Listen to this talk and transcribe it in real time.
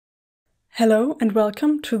Hello and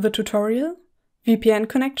welcome to the tutorial VPN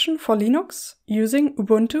connection for Linux using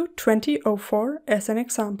Ubuntu 20.04 as an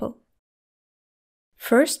example.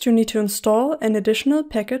 First, you need to install an additional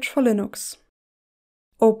package for Linux.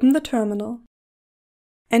 Open the terminal.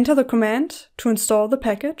 Enter the command to install the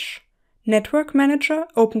package Network Manager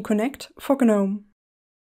OpenConnect for GNOME.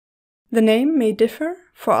 The name may differ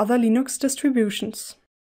for other Linux distributions.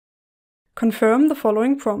 Confirm the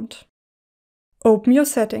following prompt. Open your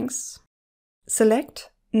settings.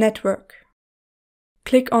 Select Network.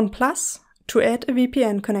 Click on plus to add a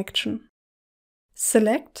VPN connection.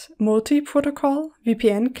 Select Multi-Protocol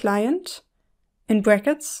VPN Client in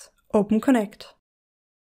brackets OpenConnect.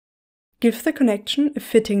 Give the connection a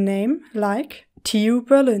fitting name like TU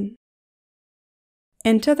Berlin.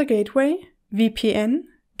 Enter the gateway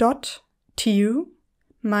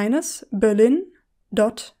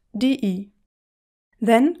vpn.tu-berlin.de.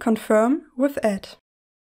 Then confirm with Add.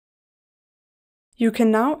 You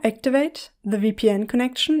can now activate the VPN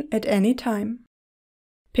connection at any time.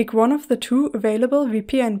 Pick one of the two available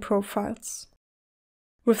VPN profiles.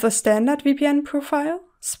 With the standard VPN profile,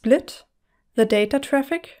 split the data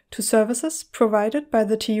traffic to services provided by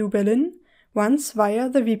the TU Berlin once via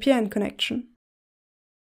the VPN connection.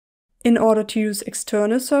 In order to use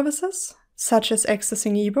external services, such as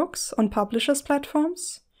accessing ebooks on publishers'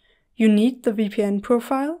 platforms, you need the VPN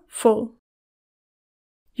profile full.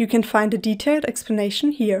 You can find a detailed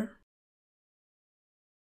explanation here.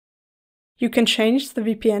 You can change the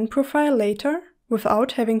VPN profile later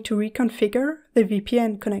without having to reconfigure the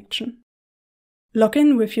VPN connection. Log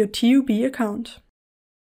in with your TUB account.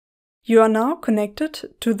 You are now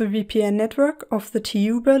connected to the VPN network of the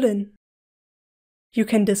TU Berlin. You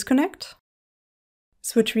can disconnect,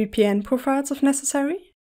 switch VPN profiles if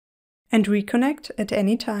necessary, and reconnect at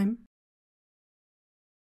any time.